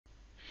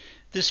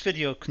This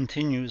video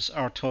continues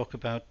our talk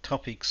about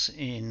topics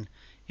in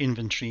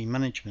inventory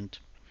management.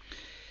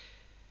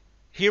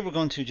 Here we're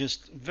going to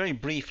just very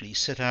briefly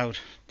set out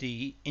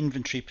the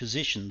inventory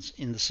positions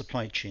in the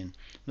supply chain.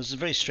 This is a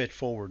very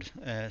straightforward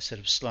set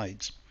of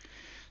slides.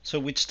 So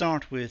we'd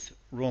start with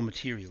raw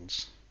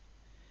materials.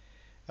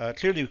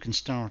 Clearly we can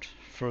start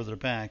further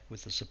back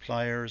with the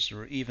suppliers,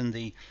 or even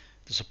the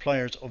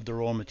suppliers of the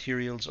raw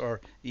materials, or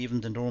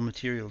even the raw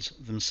materials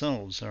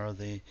themselves. Are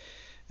they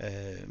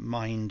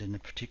mined in a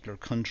particular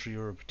country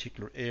or a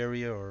particular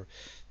area, or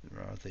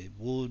are they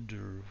wood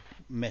or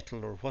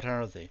metal, or what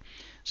are they?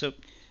 So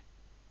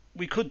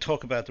we could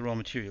talk about the raw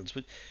materials,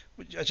 but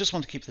I just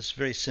want to keep this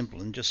very simple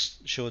and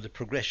just show the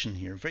progression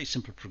here, very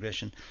simple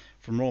progression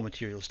from raw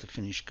materials to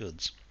finished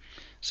goods.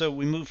 So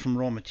we move from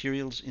raw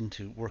materials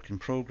into work in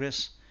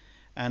progress,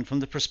 and from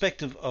the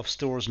perspective of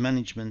stores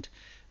management,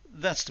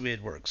 that's the way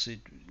it works.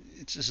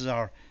 This is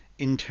our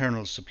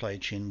internal supply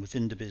chain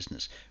within the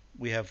business.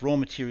 We have raw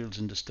materials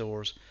in the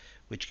stores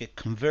which get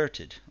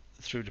converted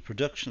through the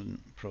production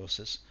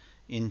process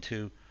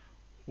into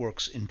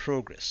works in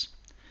progress,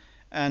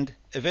 and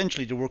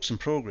eventually the works in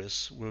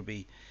progress will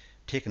be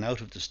taken out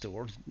of the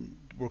store.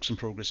 Works in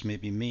progress may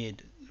be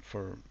made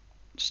for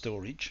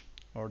storage,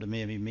 or they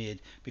may be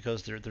made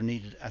because they're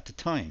needed at the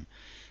time,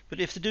 but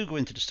if they do go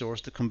into the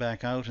stores, they come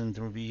back out and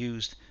they will be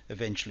used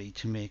eventually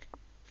to make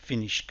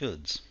finished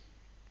goods,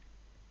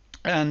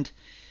 and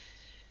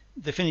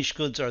the finished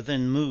goods are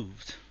then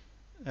moved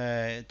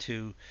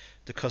to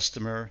the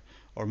customer,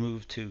 or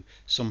moved to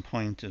some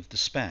point of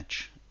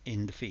dispatch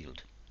in the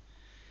field.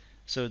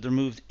 So they're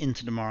moved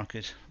into the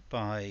market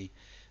by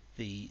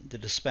the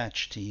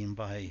dispatch team,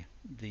 by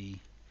the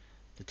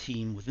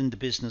team within the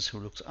business who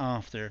looks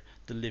after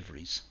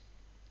deliveries.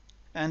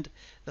 And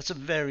that's a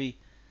very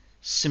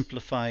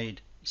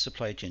simplified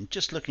supply chain,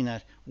 just looking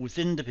at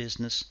within the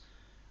business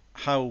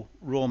how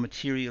raw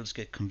materials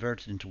get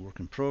converted into work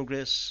in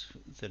progress,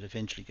 that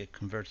eventually get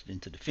converted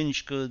into the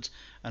finished goods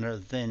and are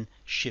then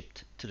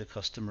shipped to the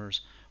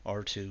customers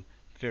or to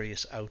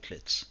various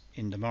outlets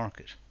in the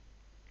market.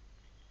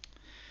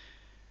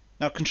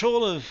 Now,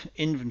 control of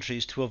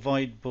inventories to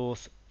avoid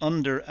both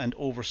under and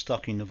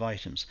overstocking of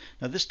items.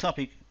 Now, this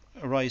topic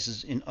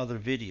arises in other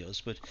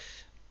videos, but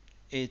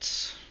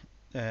it's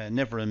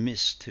never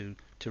amiss to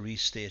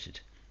restate it.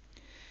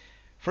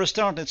 For a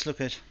start, let's look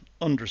at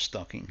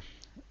understocking.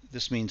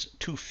 This means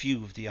too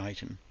few of the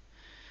item.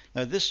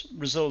 Now, this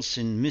results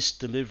in missed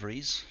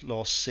deliveries,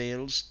 lost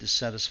sales,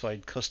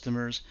 dissatisfied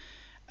customers,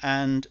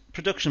 and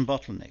production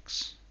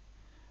bottlenecks,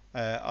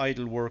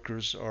 idle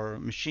workers or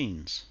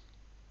machines.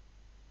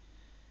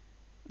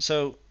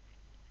 So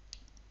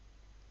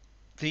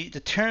the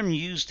term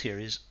used here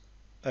is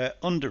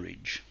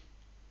underage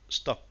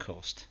stock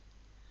cost.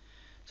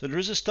 So there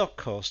is a stock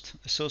cost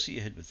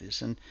associated with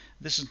this, and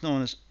this is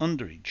known as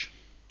underage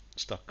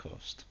stock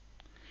cost.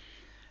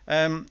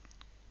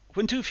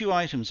 When too few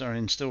items are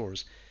in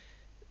stores,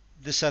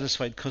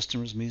 dissatisfied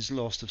customers means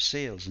loss of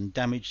sales and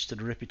damage to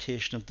the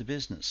reputation of the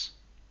business.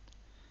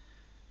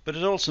 But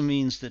it also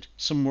means that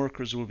some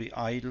workers will be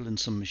idle and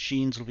some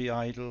machines will be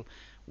idle,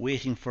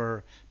 waiting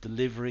for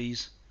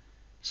deliveries.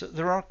 So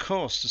there are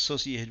costs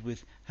associated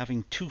with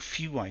having too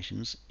few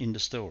items in the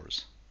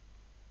stores.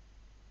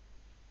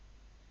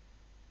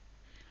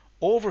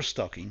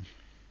 Overstocking,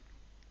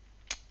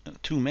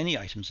 too many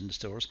items in the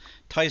stores,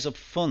 ties up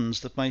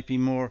funds that might be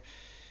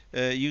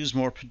used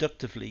more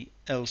productively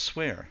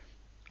elsewhere,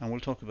 and we'll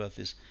talk about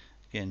this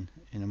again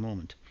in a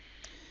moment.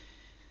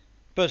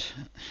 But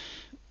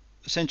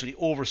essentially,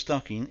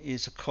 overstocking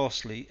is a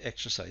costly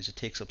exercise. It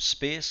takes up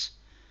space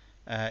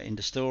in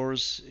the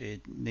stores,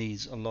 it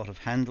needs a lot of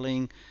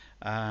handling,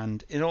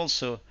 and it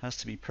also has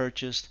to be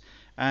purchased,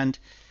 and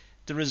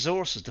the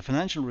resources, the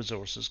financial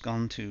resources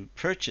gone to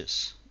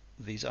purchase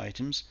these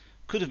items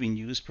could have been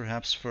used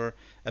perhaps for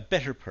a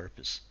better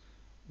purpose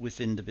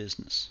within the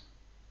business.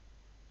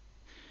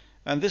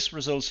 And this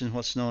results in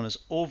what's known as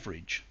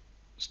overage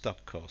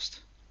stock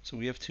cost. So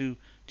we have two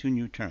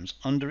new terms,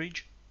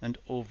 underage and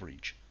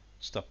overage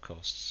stock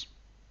costs.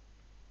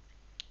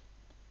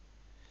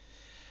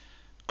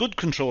 Good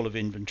control of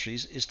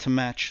inventories is to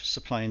match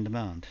supply and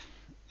demand,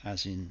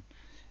 as in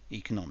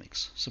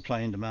economics.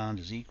 Supply and demand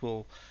is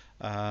equal,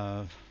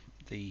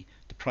 the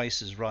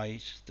price is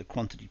right, the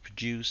quantity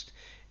produced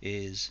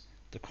is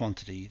the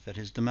quantity that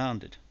is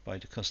demanded by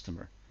the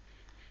customer.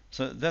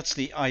 So that's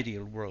the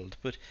ideal world,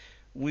 but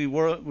we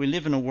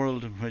live in a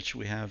world in which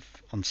we have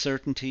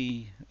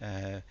uncertainty.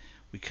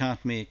 We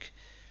can't make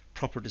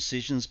proper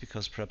decisions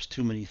because perhaps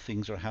too many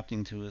things are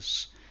happening to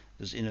us.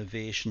 There's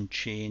innovation,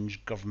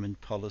 change, government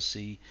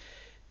policy,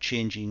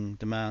 changing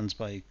demands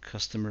by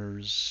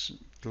customers,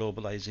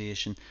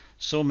 globalization,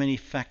 so many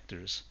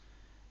factors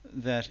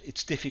that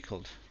it's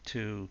difficult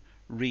to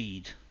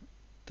read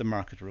the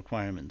market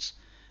requirements,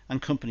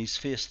 and companies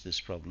face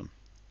this problem.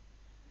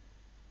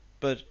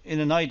 But in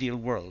an ideal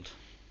world,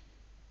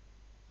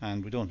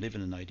 and we don't live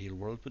in an ideal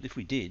world, but if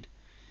we did,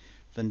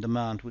 then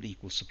demand would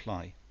equal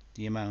supply.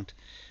 The amount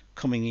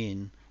coming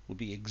in will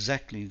be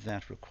exactly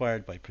that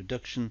required by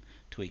production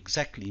to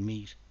exactly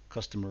meet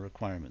customer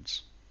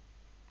requirements.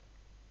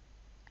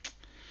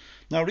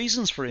 Now,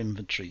 reasons for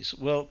inventories.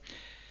 Well,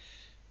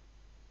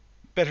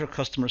 better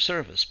customer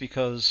service,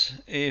 because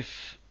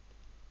if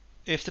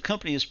the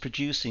company is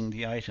producing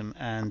the item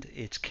and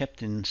it's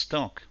kept in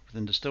stock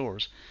within the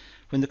stores,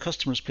 when the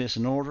customers place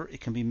an order,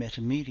 it can be met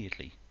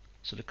immediately.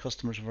 So the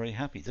customers are very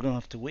happy. They don't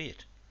have to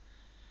wait.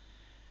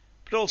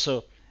 But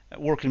also,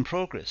 work in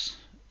progress.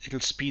 It'll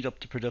speed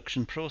up the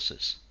production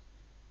process.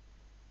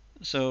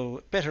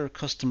 So, better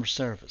customer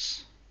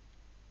service.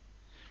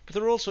 But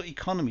there are also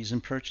economies in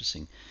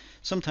purchasing.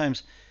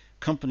 Sometimes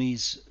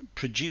companies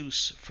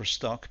produce for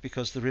stock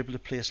because they're able to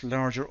place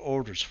larger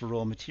orders for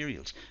raw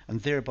materials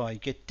and thereby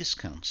get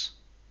discounts.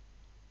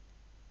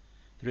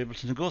 They're able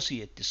to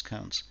negotiate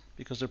discounts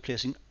because they're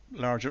placing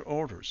larger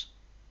orders,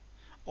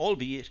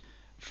 albeit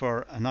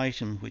for an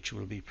item which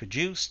will be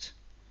produced,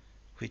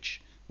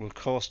 which will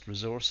cost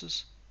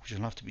resources, which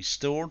will have to be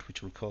stored,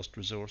 which will cost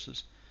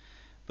resources.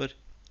 But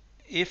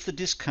if the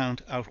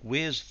discount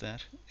outweighs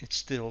that, it's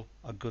still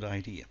a good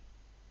idea.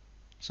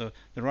 So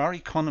there are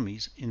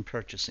economies in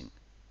purchasing.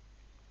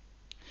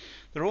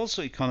 There are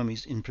also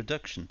economies in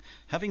production.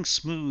 Having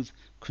smooth,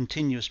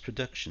 continuous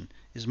production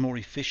is more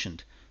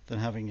efficient than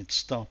having it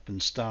stop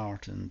and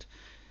start and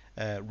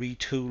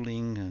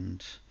retooling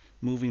and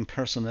moving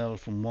personnel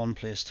from one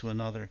place to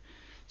another.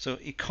 So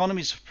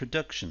economies of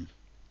production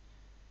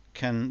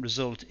can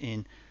result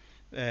in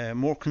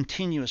more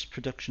continuous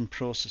production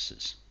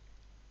processes,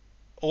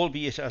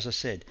 albeit, as I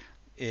said,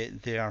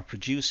 they are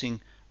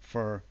producing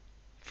for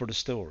the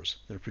stores.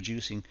 They're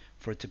producing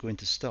for it to go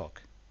into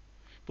stock.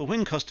 But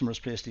when customers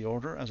place the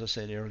order, as I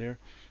said earlier,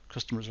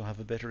 customers will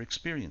have a better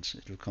experience.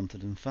 It will come to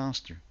them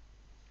faster.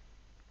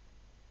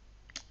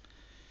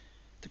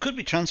 There could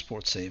be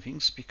transport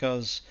savings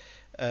because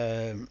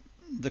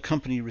the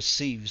company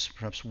receives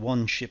perhaps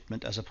one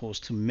shipment as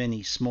opposed to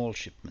many small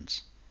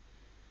shipments.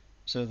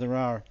 So there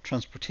are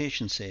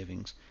transportation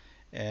savings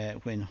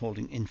when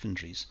holding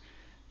inventories.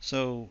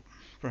 So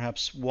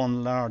perhaps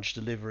one large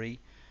delivery,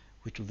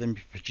 which will then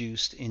be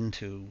produced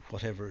into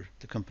whatever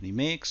the company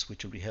makes,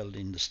 which will be held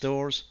in the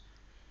stores.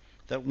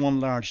 That one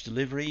large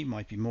delivery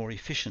might be more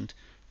efficient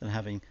than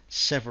having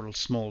several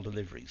small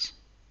deliveries.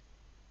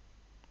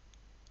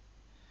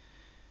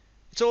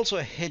 It's also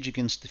a hedge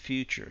against the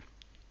future.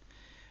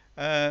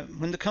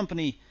 When the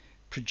company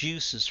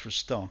produces for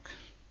stock,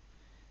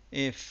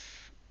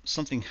 if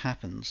something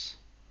happens,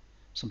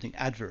 something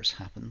adverse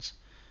happens,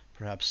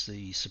 perhaps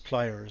the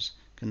suppliers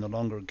can no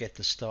longer get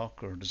the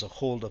stock, or there's a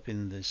hold up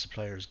in the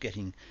suppliers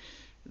getting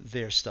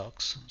their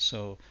stocks,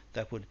 so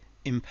that would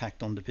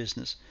impact on the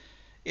business.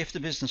 If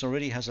the business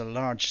already has a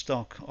large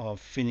stock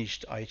of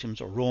finished items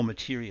or raw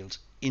materials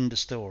in the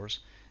stores,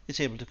 it's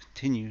able to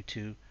continue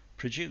to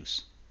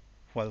produce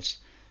whilst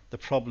the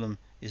problem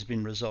is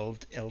being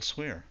resolved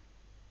elsewhere.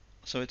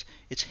 So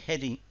it's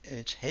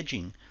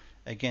hedging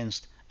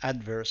against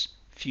adverse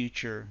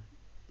future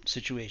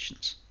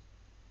situations.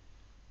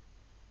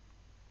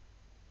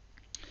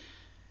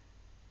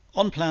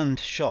 Unplanned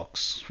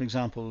shocks, for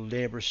example,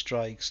 labour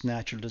strikes,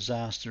 natural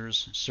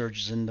disasters,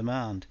 surges in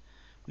demand.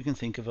 We can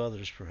think of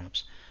others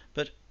perhaps.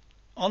 But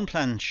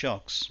unplanned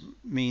shocks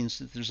means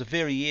that there's a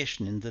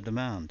variation in the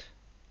demand,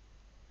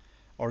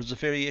 or there's a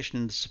variation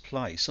in the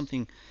supply.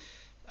 Something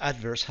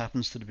adverse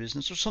happens to the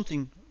business, or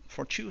something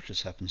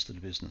fortuitous happens to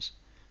the business.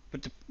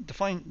 But the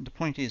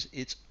point is,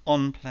 it's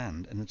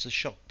unplanned, and it's a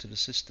shock to the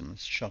system.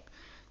 It's a shock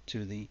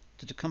to the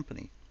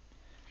company.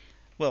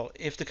 Well,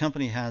 if the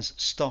company has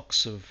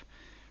stocks of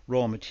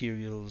raw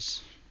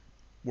materials,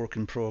 work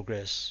in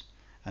progress,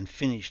 and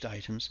finished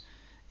items,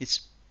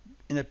 it's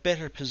in a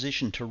better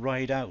position to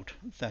ride out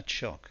that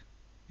shock.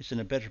 It's in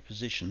a better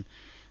position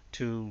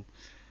to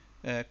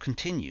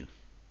continue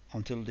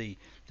until the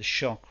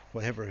shock,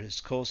 whatever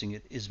is causing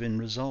it, is been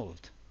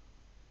resolved.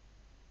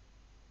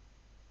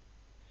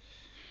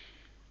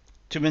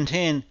 To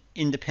maintain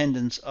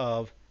independence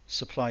of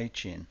supply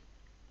chain.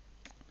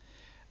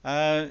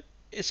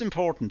 It's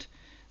important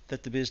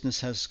that the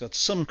business has got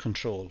some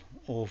control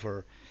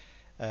over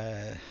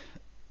the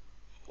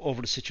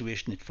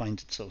situation it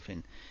finds itself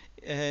in.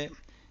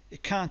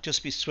 It can't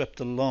just be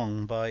swept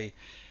along by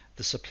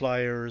the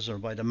suppliers or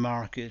by the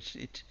market.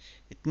 It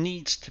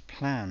needs to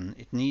plan.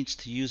 It needs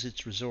to use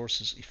its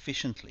resources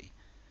efficiently.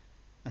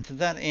 And to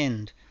that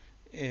end,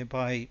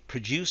 by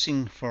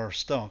producing for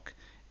stock,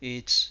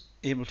 it's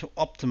able to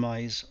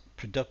optimize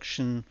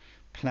production,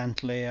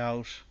 plant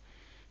layout,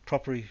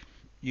 proper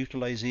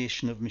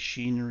utilization of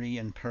machinery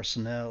and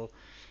personnel,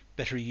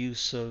 better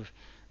use of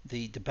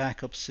the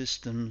backup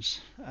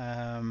systems,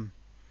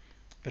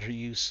 better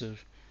use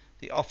of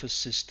the office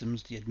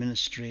systems, the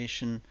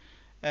administration.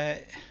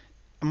 A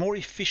more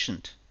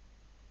efficient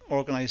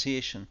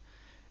organization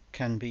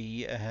can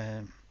be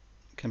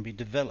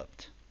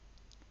developed,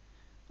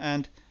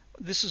 and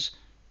this is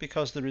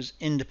because there is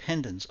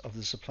independence of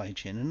the supply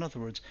chain. In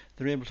other words,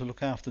 they're able to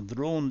look after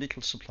their own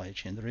little supply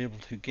chain. They're able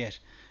to get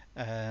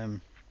the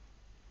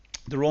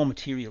raw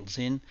materials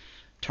in,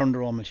 turn the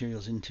raw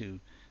materials into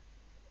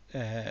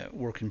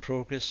work in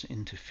progress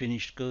into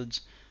finished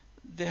goods.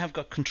 They have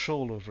got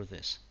control over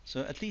this.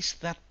 So at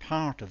least that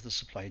part of the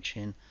supply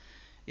chain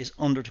is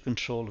under the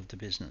control of the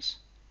business,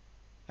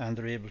 and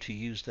they're able to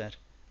use that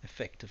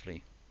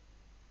effectively.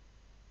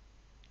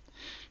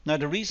 Now,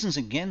 the reasons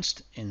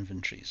against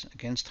inventories,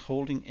 against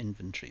holding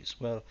inventories,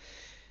 well,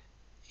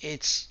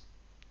 it's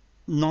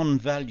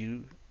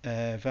non-value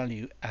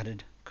value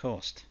added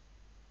cost.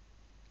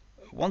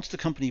 Once the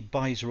company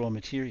buys raw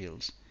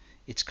materials,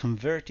 it's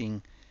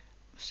converting,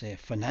 say,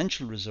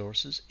 financial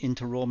resources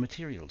into raw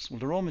materials. Well,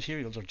 the raw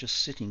materials are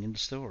just sitting in the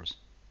stores.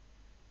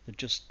 They're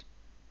just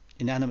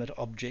inanimate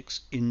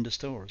objects in the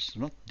stores.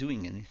 They're not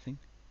doing anything.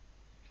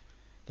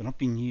 They're not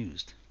being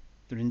used.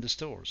 They're in the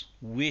stores,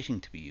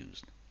 waiting to be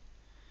used.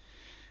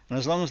 And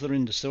as long as they're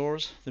in the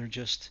stores, they're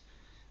just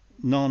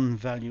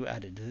non-value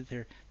added.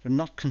 They're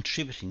not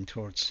contributing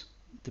towards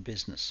the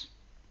business.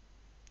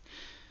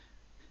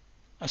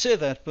 I say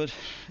that, but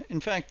in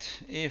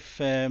fact, if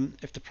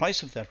the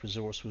price of that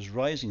resource was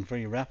rising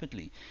very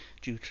rapidly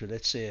due to,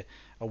 let's say,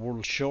 a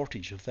world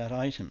shortage of that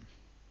item,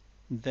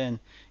 then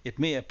it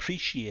may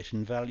appreciate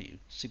in value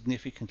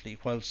significantly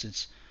whilst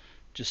it's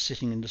just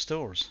sitting in the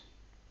stores.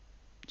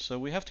 So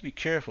we have to be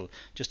careful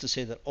just to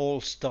say that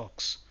all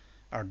stocks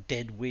are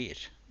dead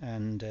weight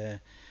and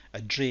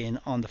a drain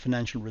on the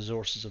financial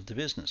resources of the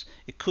business.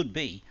 It could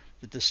be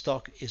that the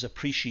stock is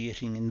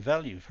appreciating in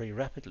value very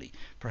rapidly.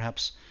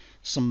 Perhaps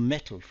some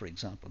metal, for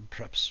example,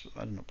 perhaps, I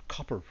don't know,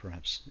 copper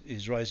perhaps,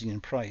 is rising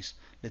in price,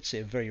 let's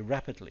say, very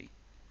rapidly.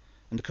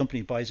 And the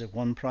company buys at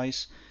one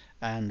price,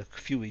 and a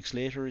few weeks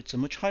later it's a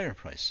much higher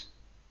price.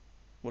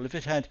 Well, if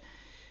it had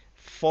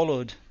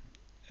followed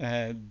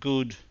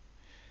good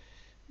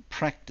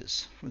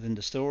practice within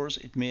the stores,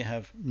 it may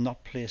have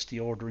not placed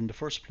the order in the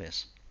first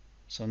place.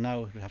 So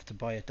now it would have to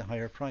buy at the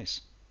higher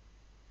price.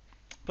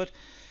 But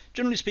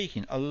generally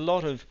speaking, a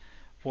lot of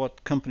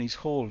what companies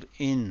hold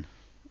in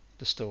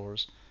the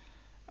stores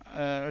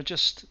are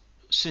just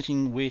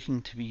sitting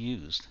waiting to be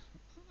used.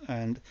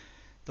 And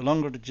the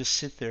longer they just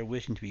sit there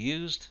waiting to be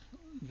used,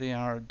 they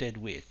are dead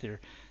weight. They're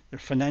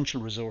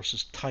financial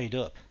resources tied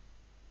up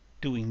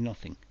doing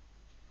nothing.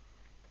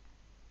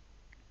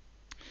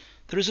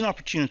 There is an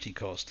opportunity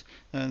cost,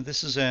 and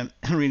this is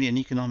really an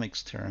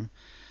economics term.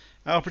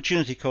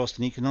 Opportunity cost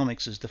in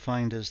economics is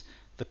defined as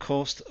the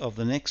cost of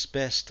the next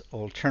best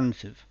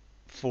alternative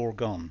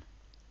foregone.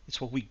 It's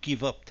what we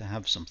give up to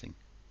have something.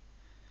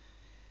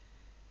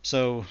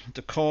 So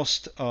the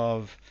cost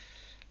of,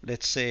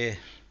 let's say,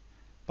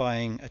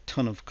 buying a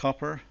ton of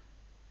copper,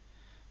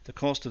 the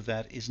cost of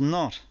that is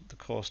not the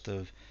cost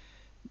of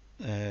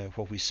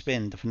what we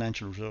spend, the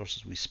financial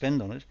resources we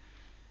spend on it.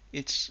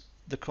 It's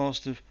the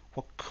cost of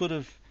what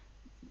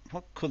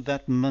could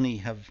that money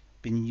have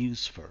been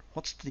used for?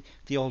 What's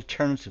the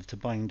alternative to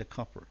buying the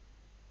copper?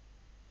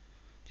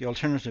 The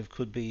alternative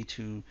could be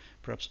to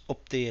perhaps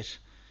update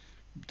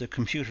the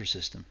computer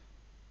system.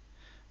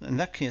 In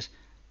that case,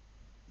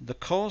 the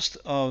cost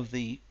of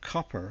the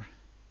copper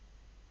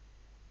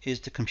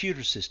is the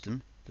computer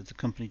system that the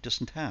company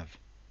doesn't have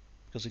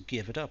because it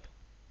gave it up.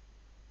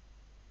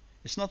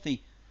 It's not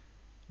the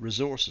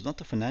resources, not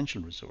the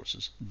financial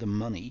resources, the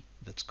money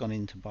that's gone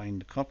into buying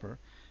the copper.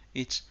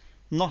 It's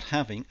not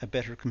having a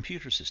better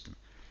computer system.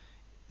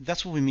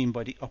 That's what we mean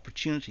by the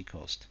opportunity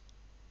cost.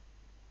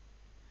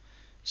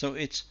 So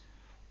it's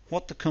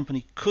what the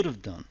company could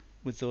have done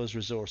with those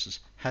resources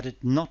had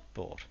it not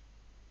bought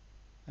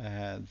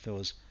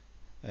those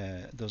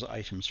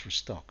items for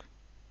stock.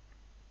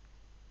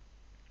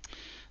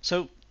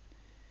 So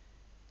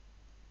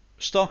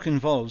stock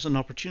involves an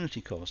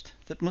opportunity cost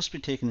that must be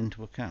taken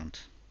into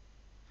account.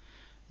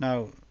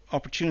 Now,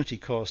 opportunity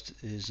cost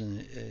is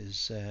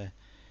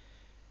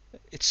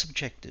it's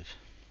subjective.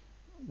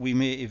 We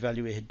may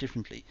evaluate it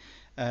differently.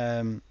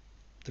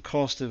 The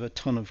cost of a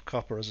ton of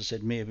copper, as I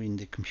said, may have been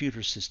the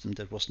computer system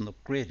that wasn't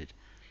upgraded.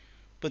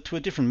 But to a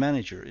different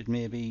manager, it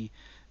may be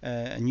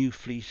a new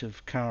fleet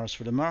of cars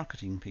for the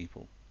marketing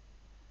people,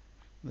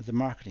 the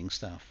marketing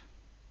staff.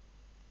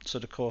 So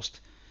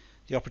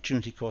the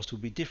opportunity cost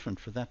would be different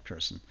for that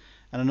person.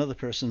 And another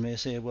person may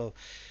say, well,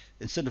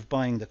 instead of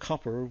buying the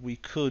copper, we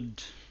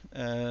could,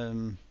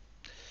 let's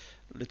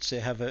say,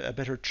 have a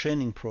better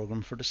training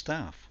program for the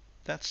staff.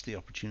 That's the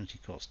opportunity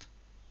cost.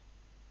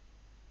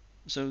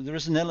 So there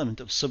is an element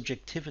of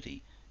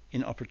subjectivity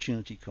in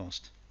opportunity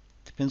cost.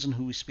 It depends on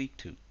who we speak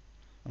to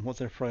and what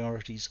their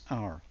priorities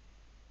are.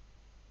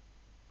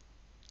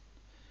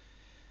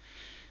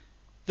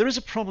 There is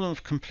a problem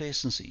of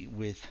complacency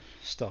with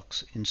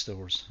stocks in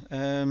stores.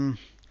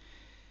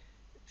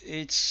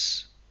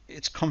 It's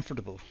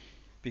comfortable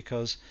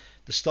because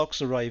the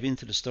stocks arrive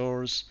into the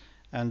stores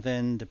and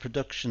then the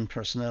production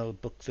personnel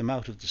book them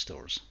out of the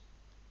stores.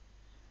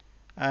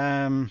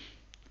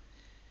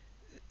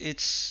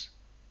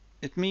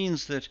 It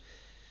means that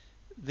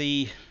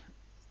the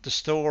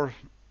store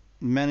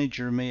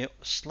manager may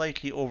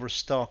slightly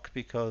overstock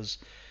because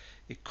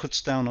it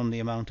cuts down on the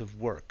amount of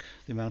work,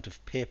 the amount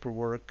of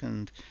paperwork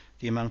and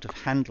the amount of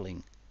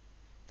handling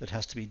that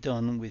has to be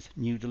done with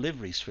new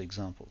deliveries, for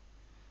example.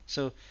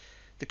 So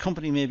the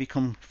company may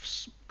become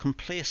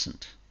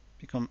complacent,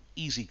 become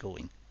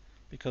easygoing,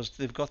 because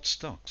they've got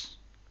stocks,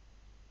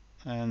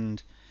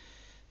 and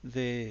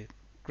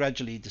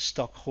gradually the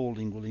stock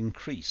holding will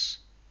increase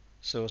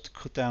so as to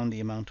cut down the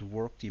amount of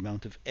work, the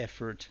amount of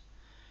effort,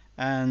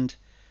 and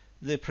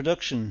the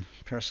production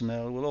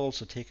personnel will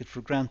also take it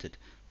for granted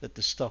that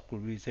the stock will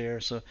be there,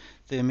 so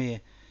they may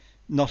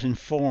not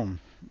inform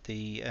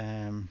the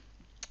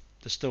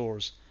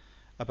stores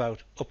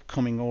about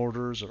upcoming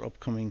orders or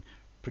upcoming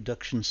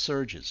production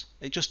surges.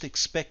 They're just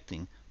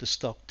expecting the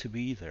stock to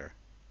be there.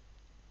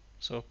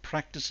 So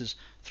practices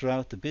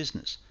throughout the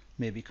business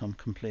may become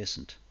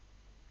complacent.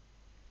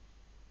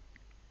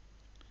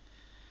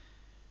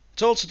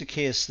 It's also the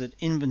case that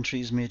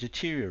inventories may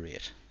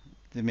deteriorate.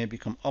 They may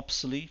become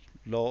obsolete,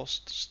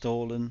 lost,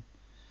 stolen,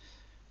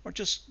 or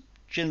just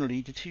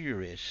generally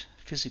deteriorate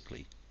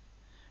physically.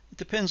 It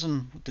depends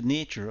on the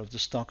nature of the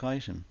stock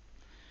item.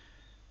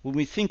 When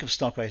we think of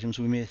stock items,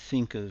 we may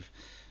think of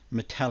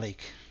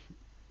metallic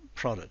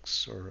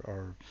products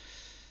or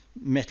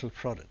metal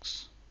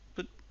products,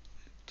 but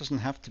it doesn't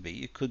have to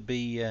be. It could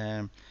be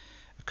a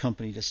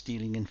company that's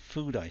dealing in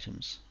food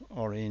items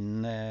or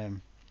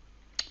in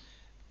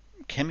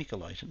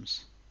chemical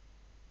items,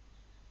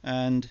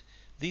 and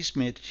these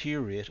may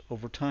deteriorate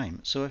over time.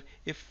 So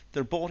if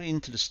they're bought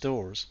into the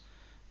stores,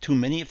 too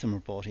many of them are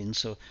bought in,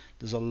 so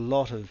there's a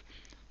lot of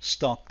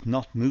stock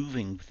not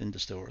moving within the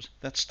stores,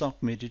 that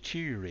stock may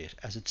deteriorate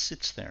as it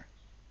sits there,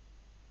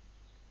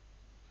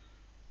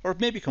 or it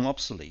may become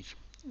obsolete.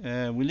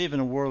 We live in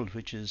a world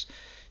which is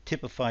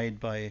typified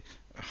by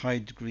a high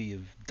degree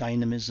of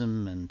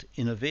dynamism and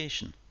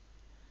innovation,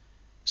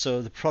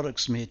 so the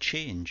products may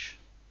change,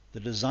 the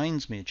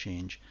designs may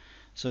change,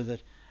 so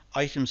that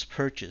items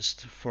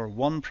purchased for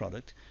one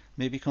product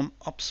may become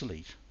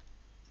obsolete,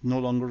 no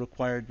longer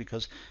required,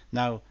 because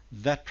now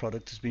that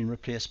product has been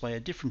replaced by a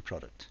different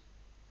product.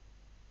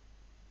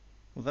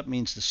 Well, that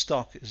means the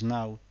stock is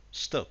now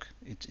stuck.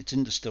 It's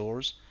in the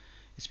stores,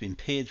 it's been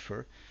paid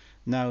for.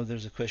 Now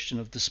there's a question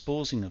of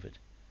disposing of it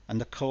and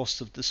the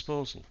cost of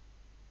disposal.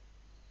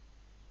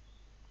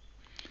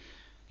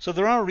 So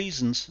there are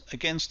reasons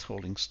against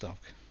holding stock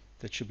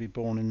that should be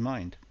borne in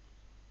mind.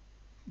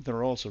 There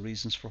are also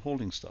reasons for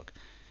holding stock.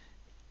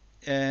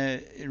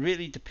 It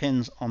really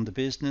depends on the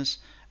business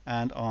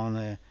and on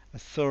a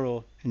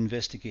thorough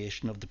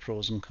investigation of the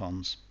pros and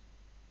cons.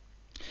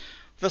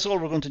 That's all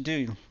we're going to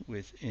do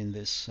in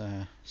this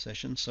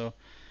session, so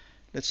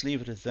let's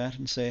leave it at that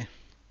and say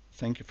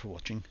thank you for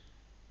watching.